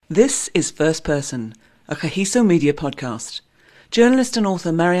This is First Person, a Kahiso Media podcast. Journalist and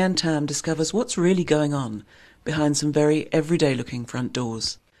author Marianne Tam discovers what's really going on behind some very everyday-looking front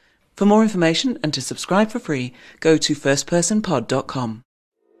doors. For more information and to subscribe for free, go to firstpersonpod.com.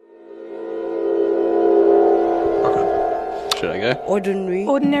 Should I go? Ordinary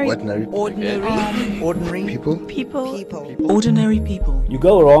people. Ordinary people. You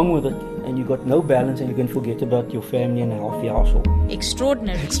go wrong with it and you got no balance and you can forget about your family and a healthy household.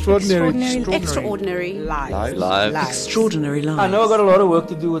 Extraordinary lives. Extraordinary lives. I know I got a lot of work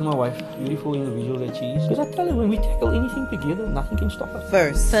to do with my wife, beautiful individual that she is. Because I tell her, when we tackle anything together, nothing can stop us.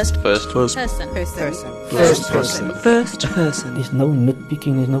 First person. There's no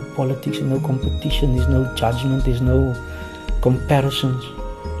nitpicking, there's no politics, there's no competition, there's no judgment, there's no comparisons.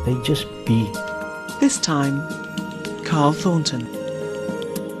 They just be. This time, Carl Thornton.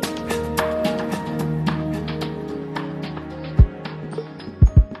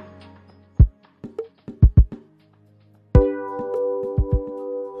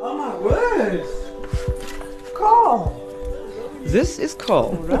 Oh my word! Carl! This is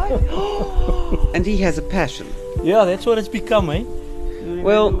Carl, right? And he has a passion. Yeah, that's what it's become, eh?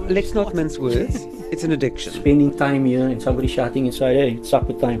 Well, let's not mince words. It's an addiction. Spending time here and somebody shouting inside, hey, it's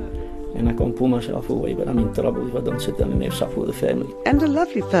supper time. And I can't pull myself away, but I'm in trouble if I don't sit down and have supper with the family. And a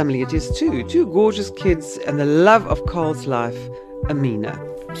lovely family it is too. Two gorgeous kids and the love of Carl's life, Amina.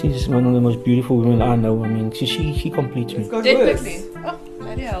 She's one of the most beautiful women I know. I mean, she completes me. Dead quickly. Oh,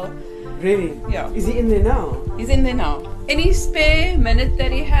 bloody hell. Really? Yeah. Is he in there now? He's in there now. Any spare minute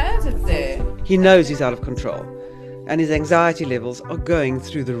that he has, it's there. He knows he's out of control. And his anxiety levels are going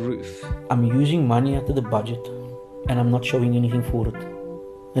through the roof. I'm using money out of the budget and I'm not showing anything for it.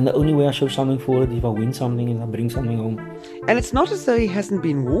 And the only way I show something for it is if I win something and I bring something home. And it's not as though he hasn't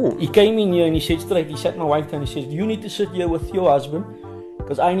been warned. He came in here and he said straight, he sat my wife down and he says, you need to sit here with your husband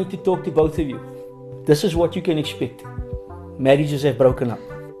because I need to talk to both of you. This is what you can expect. Marriages have broken up.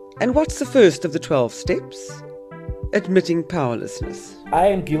 And what's the first of the 12 steps? Admitting powerlessness. I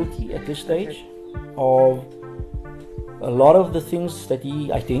am guilty at this stage of a lot of the things that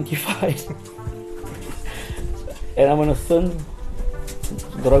he identified. And I'm on a thin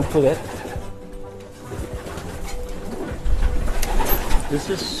rope for that. This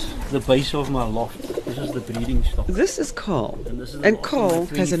is the base of my loft. This is the breeding stock. This is Carl. And And Carl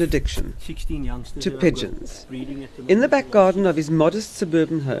has an addiction 16 youngsters to that I've pigeons. got breeding at the In the moment. back garden of his modest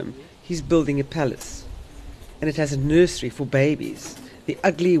suburban home, he's building a palace. And it has a nursery for babies. The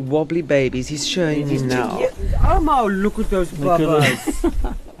ugly, wobbly babies he's showing me now. Oh my, look at those Look at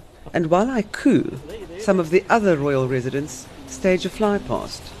bubbas. And while I coo, some of the other royal residents stage a fly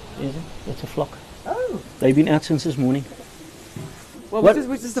past. Is it? It's a flock. Oh. They've been out since this morning. Well, What?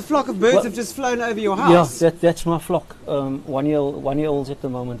 which is the flock of birds What? have just flown over your house. Yeah, that's my flock. One-year-olds at the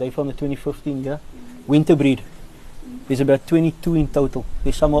moment. They're from the 2015 year. Winter breed. There's about 22 in total.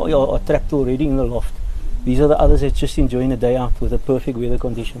 There's some are trapped already in the loft. These are the others that's just enjoying the day out with the perfect weather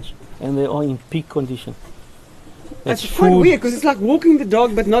conditions. And they are in peak condition. That's quite weird because it's like walking the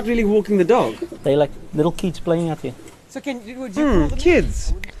dog but not really walking the dog. They're like little kids playing out there. So would you call them?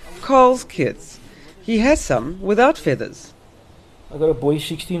 Kids. Carl's kids. He has some without feathers. I've got a boy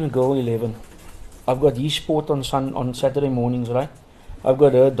 16 and a girl 11. I've got his sport on Saturday mornings, right? I've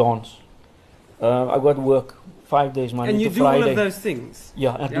got her dance. I've got work 5 days, Monday And you to do Friday. all of those things.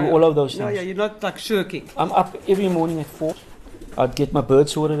 Yeah, I do all of those No, things. yeah, you're not like shirking. I'm up every morning at 4. I'd get my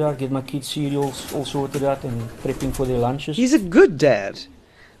birds sorted out, get my kids' cereals all sorted out and prepping for their lunches. He's a good dad.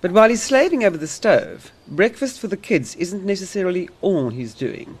 But while he's slaving over the stove, breakfast for the kids isn't necessarily all he's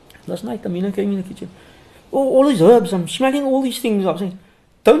doing. Last night, Amina came in the kitchen. Oh, all these herbs, I'm smelling all these things. I was saying,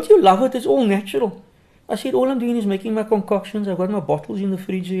 don't you love it? It's all natural. I said, all I'm doing is making my concoctions. I've got my bottles in the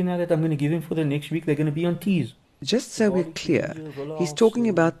fridge here now that I'm going to give him for the next week. They're going to be on teas. Just so we're clear, he's talking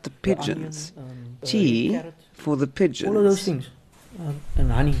about the pigeons. Tea for the pigeons. All of those things.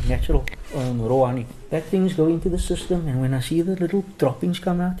 And honey, natural, raw honey. That things go into the system, and when I see the little droppings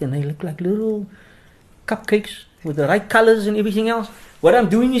come out, and they look like little cupcakes with the right colors and everything else, what I'm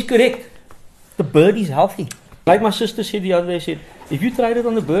doing is correct. The bird is healthy. Like my sister said the other day, said, if you tried it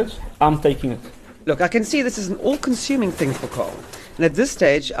on the birds, I'm taking it. Look, I can see this is an all-consuming thing for Carl. And at this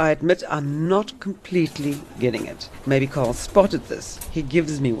stage, I admit I'm not completely getting it. Maybe Carl spotted this. He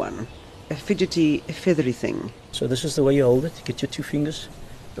gives me one. A fidgety, feathery thing. So this is the way you hold it. Get your 2 fingers,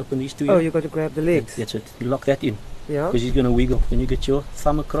 open these 2 Oh, here. you've got to grab the legs. That's it. You lock that in, Yeah. because he's going to wiggle. Then you get your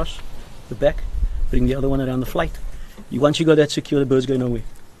thumb across the back, bring the other one around the flight. Once you got that secure, the bird's going nowhere.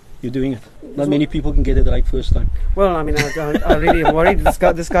 You're doing it. Not many people can get it right first time. Well, I mean, I really am worried.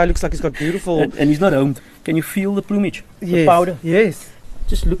 This guy looks like he's got beautiful. And he's not homed. Can you feel the plumage? The Yes. powder? Yes.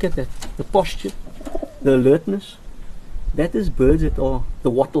 Just look at that. The posture, the alertness. That is birds that are the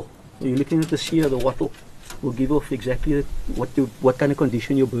wattle. You're looking at the shear, the wattle will give off exactly what kind of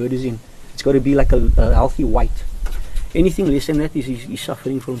condition your bird is in. It's got to be like a healthy white. Anything less than that is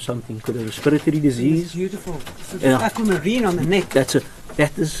suffering from something. Could a respiratory disease. It's beautiful. So aquamarine on the neck. That's it.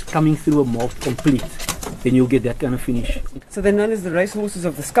 That is coming through a molt complete. Then you'll get that kind of finish. So they're known as the racehorses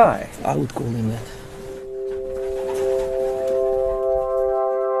of the sky. I would call them that.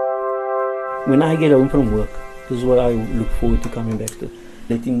 When I get home from work, this is what I look forward to coming back to.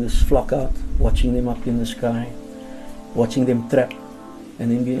 Letting this flock out, watching them up in the sky, watching them trap, and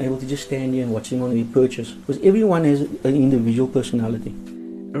then being able to just stand here and watch them on their perches. Because everyone has an individual personality.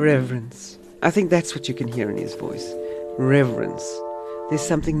 Reverence. I think that's what you can hear in his voice. Reverence. There's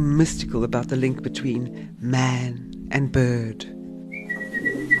something mystical about the link between man and bird.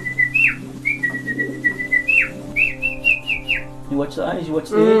 You watch the eyes, you watch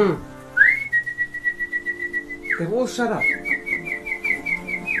the head. They've all shut up.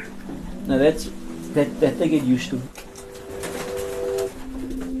 Now that they get used to.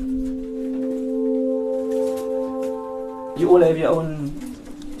 You all have your own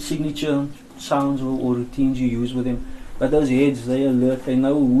signature sounds or routines you use with them. But those heads, they're alert, they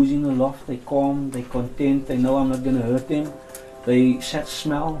know who's in the loft, they're calm, they're content, they know I'm not going to hurt them. They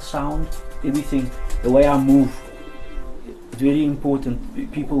smell, sound, everything. The way I move, it's very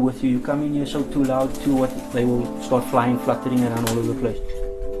important. People with you come in here so too loud, too what, they will start flying, fluttering around all over the place.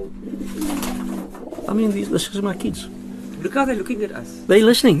 I mean, this is my kids. Look how they're looking at us. They're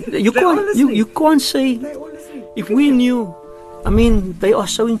listening. You can't say, They're all listening. if we knew, I mean, they are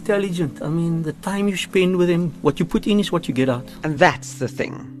so intelligent. I mean, the time you spend with them, what you put in is what you get out. And that's the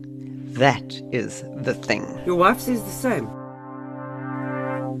thing. That is the thing. Your wife says the same.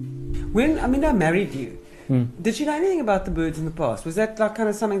 When I married you, did she know anything about the birds in the past? Was that like kind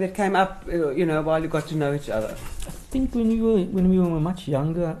of something that came up, while you got to know each other? I think when we were much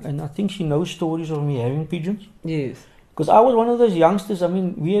younger, and I think she knows stories of me having pigeons. Yes. Because I was one of those youngsters. I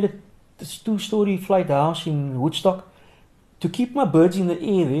mean, we had this 2-story flight house in Woodstock. To keep my birds in the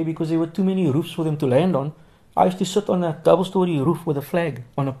air there, because there were too many roofs for them to land on, I used to sit on a double-story roof with a flag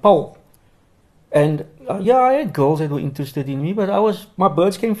on a pole. And I had girls that were interested in me, but my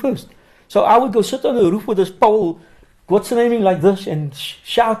birds came first. So I would go sit on the roof with this pole, what's the naming like this, and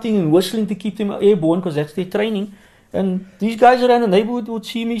shouting and whistling to keep them airborne, because that's their training. And these guys around the neighborhood would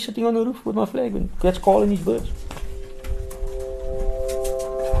see me sitting on the roof with my flag, and that's calling these birds.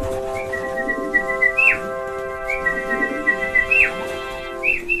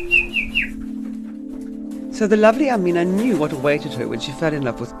 So the lovely Amina knew what awaited her when she fell in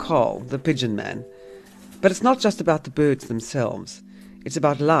love with Carl, the pigeon man. But it's not just about the birds themselves. It's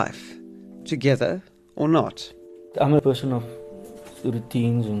about life, together or not. I'm a person of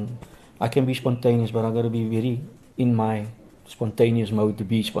routines, and I can be spontaneous, but I've got to be very in my spontaneous mode to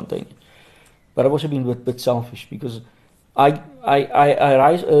be spontaneous. But I've also been a bit selfish, because I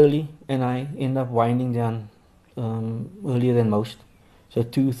rise early and I end up winding down earlier than most. So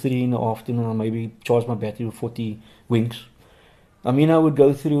 2-3 in the afternoon, I maybe charge my battery with 40 winks. I would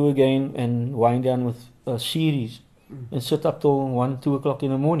go through again and wind down with a series and sit up till 1-2 o'clock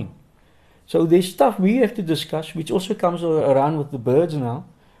in the morning. So there's stuff we have to discuss, which also comes around with the birds now,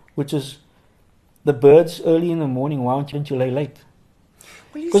 which is the birds early in the morning. Why don't you lay late?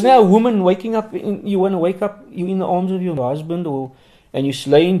 Because now a woman waking up, you want to wake up, you in the arms of your husband, and you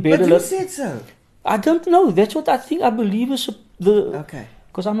lay in bed. But who said so? I don't know. That's what I think. I believe is the. Okay.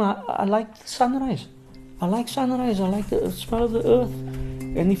 Because I like sunrise. I like sunrise. I like the smell of the earth.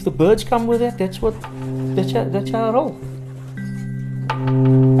 And if the birds come with that, that's how I roll.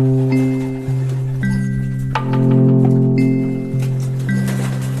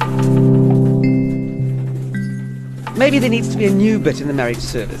 Maybe there needs to be a new bit in the marriage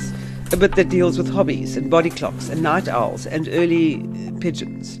service. A bit that deals with hobbies and body clocks and night owls and early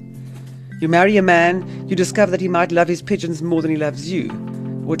pigeons. You marry a man, you discover that he might love his pigeons more than he loves you,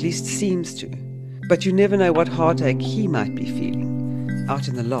 or at least seems to. But you never know what heartache he might be feeling out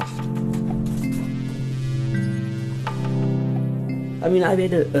in the loft. I've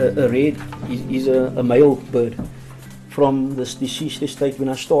had a red, he's a male bird from this deceased estate when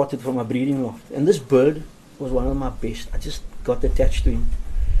I started from my breeding loft. And this bird was one of my best. I just got attached to him.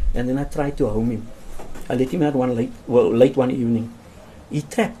 And then I tried to home him. I let him out late one evening. He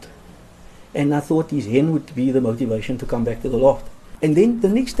trapped. And I thought his hen would be the motivation to come back to the loft. And then the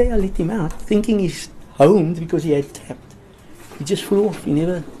next day I let him out, thinking he's homed because he had trapped. He just flew off. He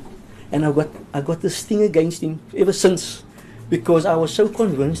never. And I got this thing against him ever since, because I was so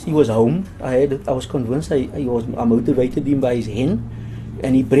convinced he was home. I was convinced I motivated him by his hen,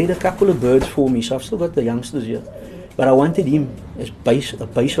 and he bred a couple of birds for me, so I've still got the youngsters here. But I wanted him as a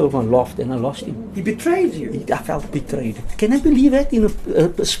base over loft, and I lost him. He betrayed you. I felt betrayed. Can I believe that in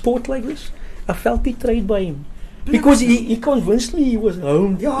a sport like this? I felt betrayed by him. Because he convinced me he was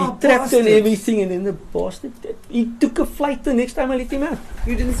home. Yeah, he trapped and bastard. everything, and then the bastard, he took a flight the next time I let him out.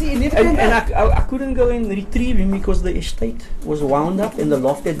 You didn't see, he never came And back. I couldn't go and retrieve him because the estate was wound up and the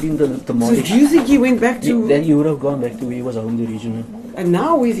loft had been So demolished. do you think he went back to... Then he would have gone back to where he was home originally. And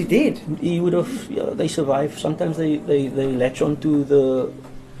now is he dead? He would have, they survive. Sometimes they latch onto the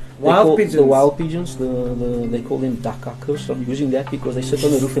Wild pigeons. The wild pigeons, they call them duckbuckers. I'm using that because they sit on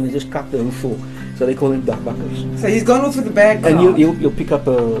the roof and they just cut the roof full. So they call them duckbuckers. So he's gone off with the bad And card. you'll pick up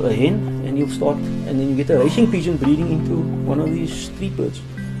a hen and you'll start, and then you get a racing pigeon breeding into one of these street birds.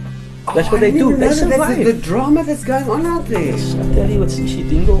 That's what they do. They That's survive. the drama that's going on out there. Yes, I tell you, it's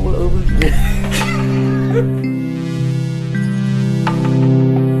dingo all over.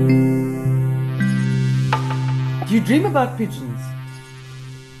 Do you dream about pigeons?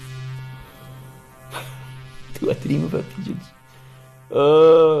 Do I dream about pigeons?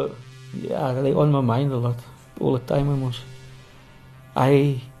 Yeah, they're on my mind a lot. All the time almost.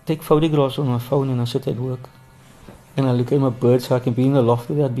 I take photographs on my phone and I sit at work. And I look at my birds so I can be in the loft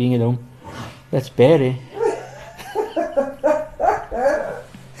without being at home. That's bad, eh?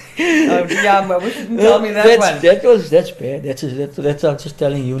 Yeah, but we shouldn't tell me that one. That's bad. That's I'm just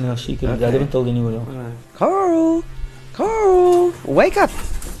telling you now secretly. Okay. I haven't told anyone else. Carl, wake up.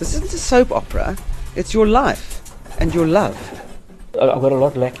 This isn't a soap opera. It's your life and your love. I've got a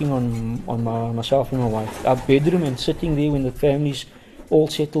lot lacking on myself and my wife. Our bedroom and sitting there when the family's all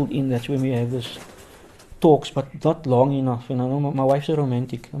settled in, that's when we have this talks, but not long enough. You know, my wife's a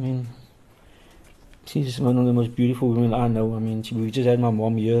romantic. I mean, she's one of the most beautiful women I know. I mean, we just had my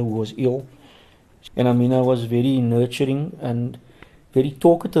mom here who was ill. And I mean, I was very nurturing and very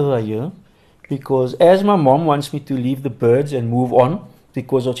talkative here, because as my mom wants me to leave the birds and move on,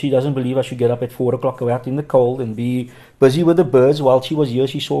 because she doesn't believe I should get up at 4 o'clock, go out in the cold and be busy with the birds. While she was here,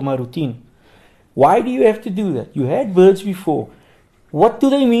 she saw my routine. Why do you have to do that? You had birds before. What do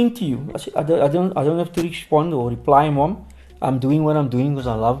they mean to you? I said, I don't have to respond or reply, Mom. I'm doing what I'm doing because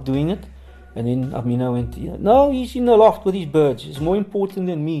I love doing it. And then Amina went, no, he's in the loft with his birds. It's more important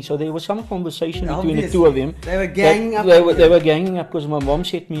than me. So there was some conversation between the two of them. They were ganging up. They were ganging up because my mom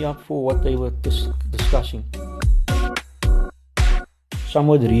set me up for what they were discussing.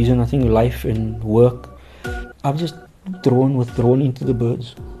 Somewhat the reason, I think life and work, I've just withdrawn into the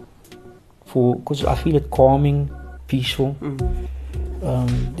birds. Because I feel it calming, peaceful.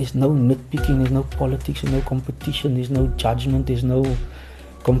 There's no nitpicking, there's no politics, there's no competition, there's no judgment, there's no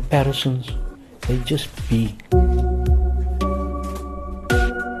comparisons. They just be.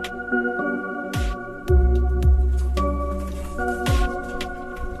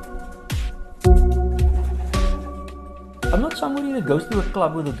 I'm not somebody that goes to a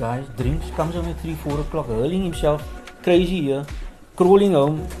club with the guys, drinks, comes home at 3, 4 o'clock, hurling himself crazy here, crawling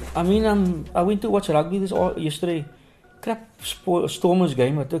home. I mean, I went to watch rugby yesterday. Crap Stormers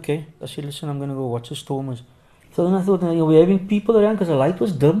game, but okay. I said, listen, I'm going to go watch the Stormers. So then I thought, we're having people around because the light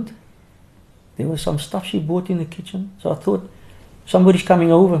was dimmed. There was some stuff she bought in the kitchen. So I thought, somebody's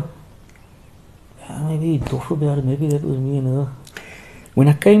coming over. Maybe Doff about it, maybe that was me and her. When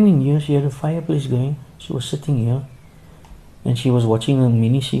I came in here, she had a fireplace going. She was sitting here. And she was watching a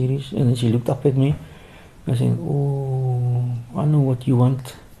mini-series. And then she looked up at me. I said, oh, I know what you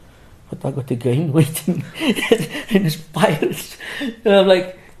want. But I got the game waiting. And it's pirates. And I'm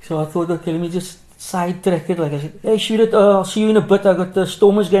like, so I thought, okay, let me just sidetrack it. Like I said, hey, shoot it, I'll see you in a bit. I got the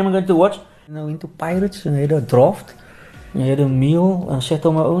Stormers game I'm going to watch. And I went to Pirates and I had a draft. And I had a meal. I sat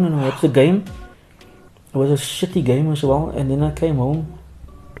on my own and I watched the game. It was a shitty game as well. And then I came home.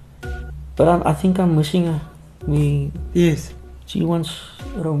 But I think I'm missing her. Yes. She wants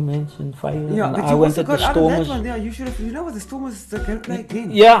romance and fire. Yeah, and but I you went also at got the out of that Stormers. one. Yeah, you should have. You know what? The Stormers are going to play again.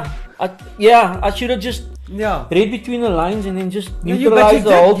 Yeah, I should have just read between the lines and then just neutralize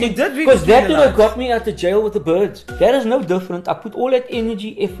the whole thing. Because that would have got me out of jail with the birds. That is no different. I put all that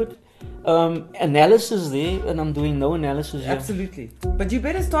energy, effort, analysis there, and I'm doing no analysis here. Absolutely. But you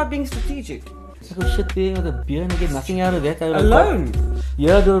better start being strategic. I could sit there with a beer and I get nothing out of that. Alone?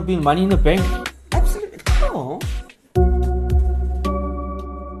 Yeah, there would have been money in the bank. Absolutely. Oh.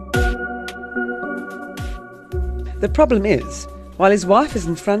 The problem is, while his wife is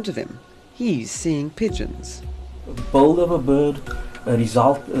in front of him, he's seeing pigeons. Build of a bird, a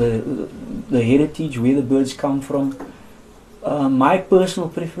result, the heritage, where the birds come from. My personal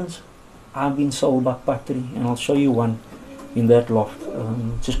preference, I've been sold by Patri, and I'll show you one in that loft.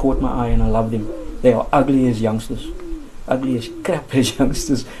 Just caught my eye and I love them. They are ugly as youngsters. ugly as crap as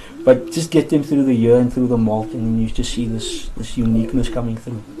youngsters, but just get them through the year and through the molt, and you just see this uniqueness coming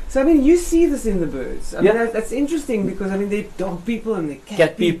through. So, I mean, you see this in the birds. I Yeah. mean, that's interesting because, I mean, there are dog people and there are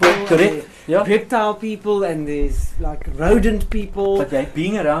Cat people, and correct. there Yeah. are reptile people and there's like rodent people. But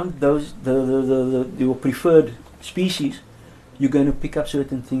being around those your preferred species, you're going to pick up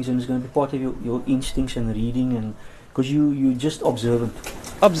certain things, and it's going to be part of your instincts and reading, and because you just observant.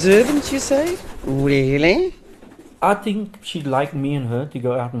 Observant, you say? Really? I think she'd like me and her to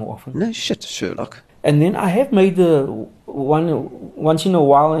go out more often. No shit, Sherlock. And then I have made the once in a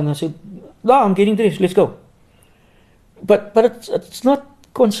while, and I said, "No, I'm getting dressed. Let's go." But it's not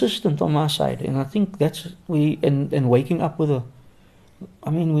consistent on my side, and I think that's and waking up with her.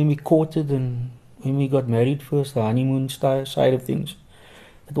 I mean, when we courted and when we got married first, the honeymoon side of things,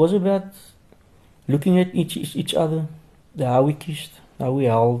 it was about looking at each other, how we kissed, how we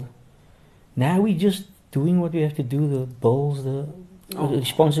held. Now we just doing what we have to do, the bills, the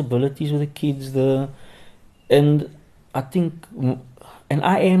responsibilities with the kids, and I think, and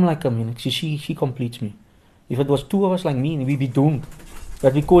I am like a minute. She completes me. If it was two of us like me, we'd be doomed.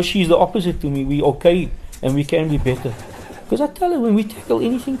 But because she's the opposite to me, we okay, and we can be better. Because I tell her, when we tackle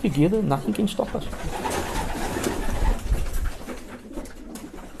anything together, nothing can stop us.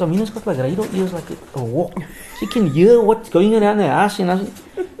 Tamina's got like radar ears like a walk. She can hear what's going around the house, and I said,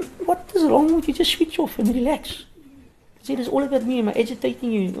 "What is wrong with you? Just switch off and relax." She said, "It's all about me. Am I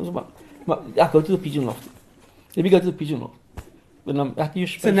agitating you?" I was like, I go to the pigeon loft. Let me go to the pigeon loft. When I'm at your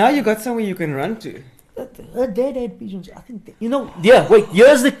space. So now you got somewhere you can run to. Her dad had pigeons. I think wait.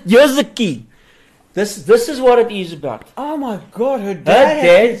 Here's the key. This is what it is about. Oh my God, her Her dad had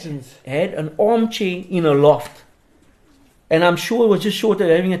dad pigeons. had an armchair in a loft, and I'm sure it was just short of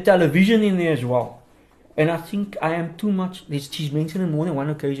having a television in there as well. And I think I am too much. She's mentioned on more than one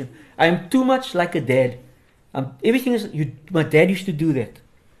occasion. I am too much like a dad. Everything is. My dad used to do that.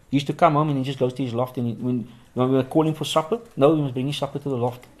 He used to come home and he just goes to his loft, and when we were calling for supper, no, he must bring his supper to the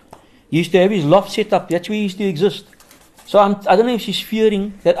loft. He used to have his loft set up. That's where he used to exist. So I don't know if she's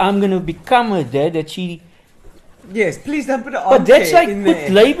fearing that I'm going to become her dad. That she. Yes, please don't put it on. But that's like in there.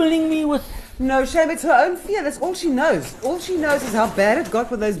 labeling me with. No, shame, it's her own fear. That's all she knows. All she knows is how bad it got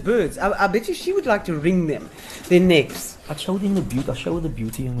with those birds. I bet you she would like to wring them, their necks. I showed him the beauty. I show her the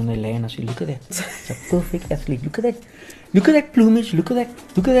beauty, and when they land, I say, "Look at that! It's a perfect athlete. Look at that! Look at that plumage! Look at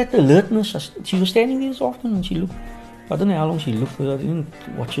that alertness." She was standing there this afternoon, and she looked. I don't know how long she looked, but I didn't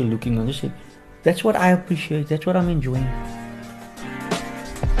watch her looking. I just said, "That's what I appreciate. That's what I'm enjoying."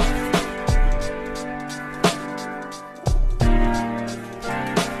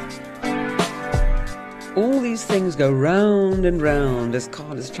 All these things go round and round as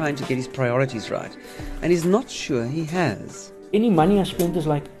Carl is trying to get his priorities right, and he's not sure he has. Any money I spent is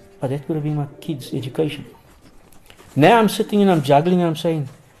like, "Oh, that could have been my kids' education." Now I'm sitting and I'm juggling and I'm saying,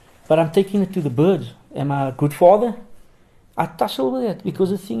 "But I'm taking it to the birds. Am I a good father?" I tussle with that, because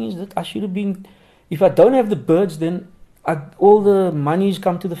the thing is that I should have been. If I don't have the birds, then all the monies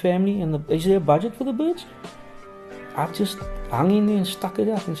come to the family, and is there a budget for the birds? I just hung in there and stuck it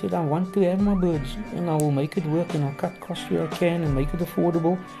out and said, "I want to have my birds, and I will make it work, and I'll cut costs where I can and make it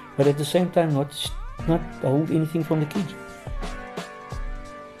affordable, but at the same time not hold anything from the kids."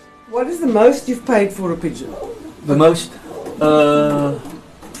 What is the most you've paid for a pigeon? The most,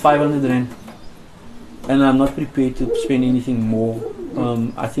 500 rand, and I'm not prepared to spend anything more.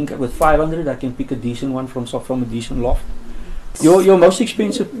 I think with 500 I can pick a decent one from a decent loft. Your most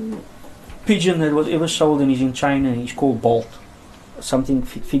expensive pigeon that was ever sold and is in China, he's called Bolt. Something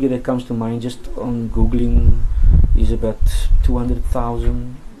figure that comes to mind just on Googling is about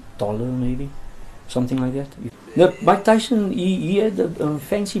 $200,000 maybe, something like that. Mike Tyson, he had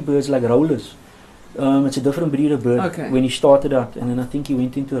fancy birds like rollers. It's a different breed of bird when he started out, and then I think he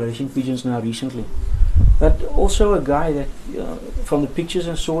went into racing pigeons now recently. But also a guy that, from the pictures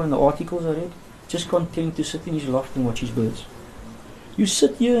I saw and the articles I read, just content to sit in his loft and watch his birds. You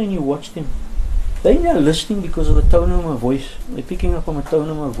sit here and you watch them. They're now listening because of the tone of my voice. They're picking up on the tone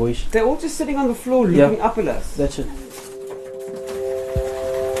of my voice. They're all just sitting on the floor looking up at us. That's it.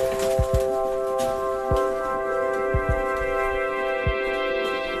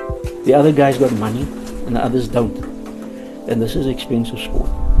 The other guys got money and the others don't. And this is expensive sport.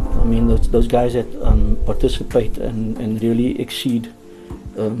 I mean, those guys that participate and really exceed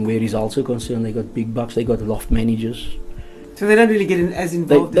where results are concerned, they got big bucks, they got loft managers. So they don't really get as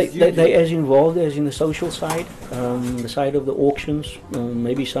involved as you do? They're as involved as in the social side, the side of the auctions,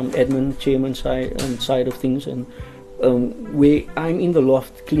 maybe some admin, chairman side of things, and where I'm in the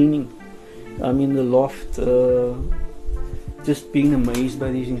loft cleaning. I'm in the loft just being amazed by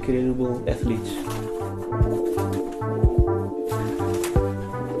these incredible athletes.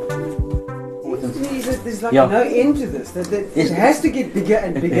 that there's like Yeah. no end to this. That Yes. it has to get bigger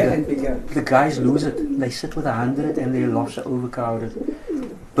and bigger Bigger. and bigger. The guys lose it. They sit with 100 and their lofts are overcrowded.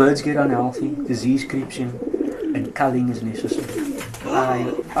 Birds get unhealthy, disease creeps in, and culling is necessary.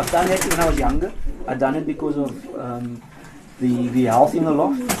 I've done that when I was younger. I've done it because of the health in the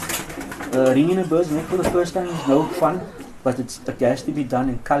loft. Ringing a bird's neck for the first time is no fun, but it has to be done,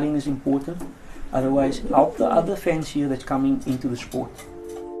 and culling is important. Otherwise, help the other fancier that's coming into the sport.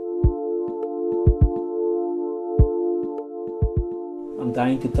 I'm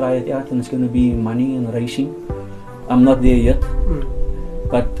dying to try it out, and it's going to be money and racing. I'm not there yet,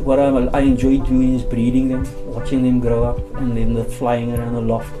 but what I enjoy doing is breeding them, watching them grow up, and then the flying around the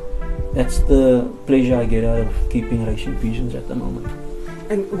loft. That's the pleasure I get out of keeping racing pigeons at the moment.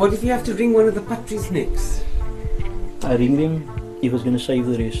 And what if you have to ring one of the putries' necks? I ring them, he was going to save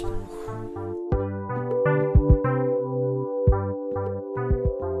the rest.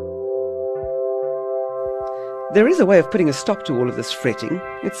 There is a way of putting a stop to all of this fretting.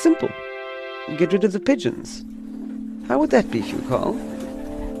 It's simple. Get rid of the pigeons. How would that be for you, Carl?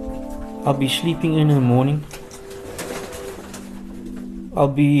 I'll be sleeping in the morning. I'll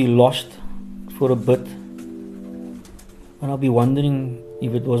be lost for a bit. And I'll be wondering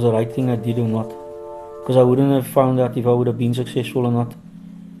if it was the right thing I did or not. Because I wouldn't have found out if I would have been successful or not.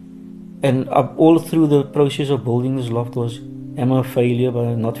 And all through the process of building this loft was, am I a failure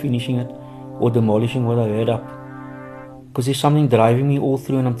by not finishing it or demolishing what I had up? Because there's something driving me all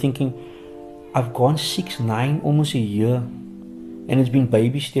through, and I'm thinking, I've gone 6, 9, almost a year, and it's been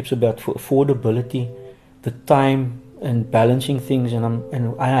baby steps about affordability, the time and balancing things,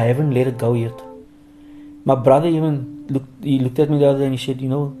 and I haven't let it go yet. My brother even looked at me the other day and he said, you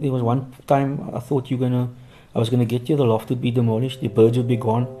know, there was one time I thought I was gonna get you, the loft would be demolished, the birds would be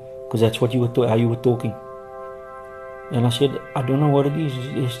gone, because that's what how you were talking. And I said, I don't know what it is.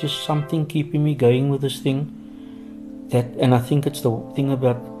 It's just something keeping me going with this thing. And I think it's the thing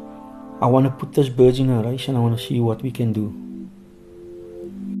about, I want to put those birds in a race and I want to see what we can do.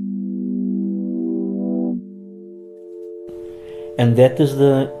 And that is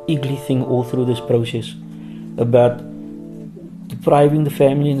the ugly thing all through this process, about depriving the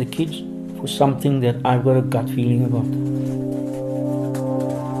family and the kids for something that I've got a gut feeling about.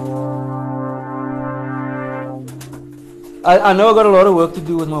 I know I got a lot of work to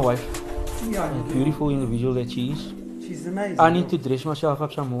do with my wife. Yeah, A beautiful individual that she is. she's amazing. I need to dress myself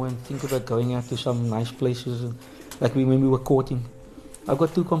up some more and think about going out to some nice places, like when we were courting. I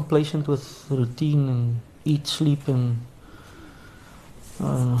got too complacent with routine and eat, sleep, and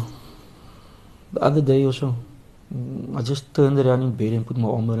the other day or so, I just turned around in bed and put my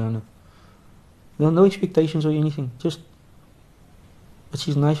arm around her. No expectations or anything, but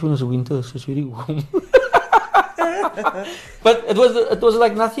she's nice when it's winter, so it's very warm. But it was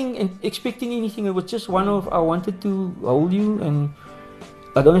like nothing expecting anything. It was just one of, I wanted to hold you, and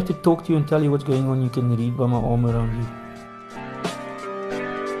I don't have to talk to you and tell you what's going on. You can read by my arm around you.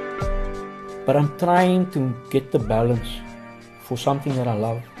 But I'm trying to get the balance for something that I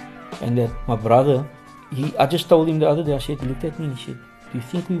love, and that my brother, I just told him the other day, I said, he looked at me and he said, do you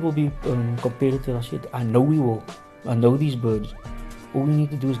think we will be competitive? I said, I know we will. I know these birds. All we need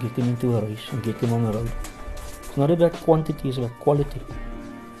to do is get them into a race and get them on the road. It's not about quantity, it's about quality.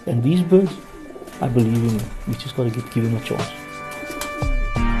 And these birds, I believe in them. We just got to give them a chance.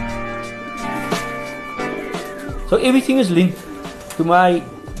 So everything is linked to my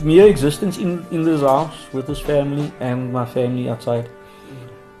mere existence in this house with this family and my family outside.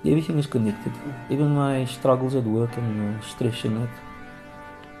 Everything is connected. Even my struggles at work and stress and that.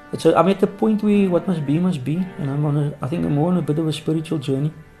 I'm at the point where what must be, and I think I'm more on a bit of a spiritual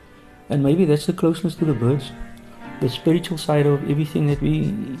journey. And maybe that's the closeness to the birds. The spiritual side of everything that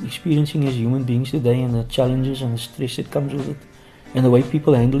we're experiencing as human beings today, and the challenges and the stress that comes with it, and the way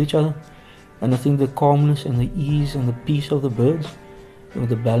people handle each other. And I think the calmness and the ease and the peace of the birds, with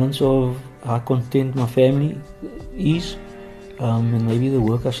the balance of how content my family is, and maybe the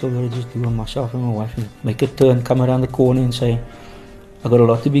work I still got to just do on myself and my wife, and make a turn, come around the corner and say, I got a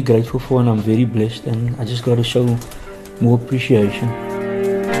lot to be grateful for, and I'm very blessed, and I just got to show more appreciation.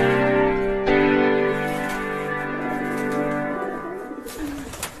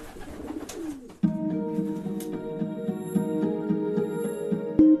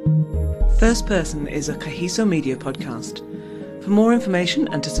 First Person is a Kahiso Media podcast. For more information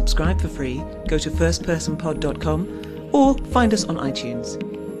and to subscribe for free, go to firstpersonpod.com or find us on iTunes.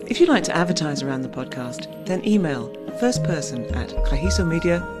 If you'd like to advertise around the podcast, then email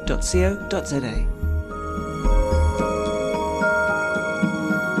firstperson@kahisomedia.co.za.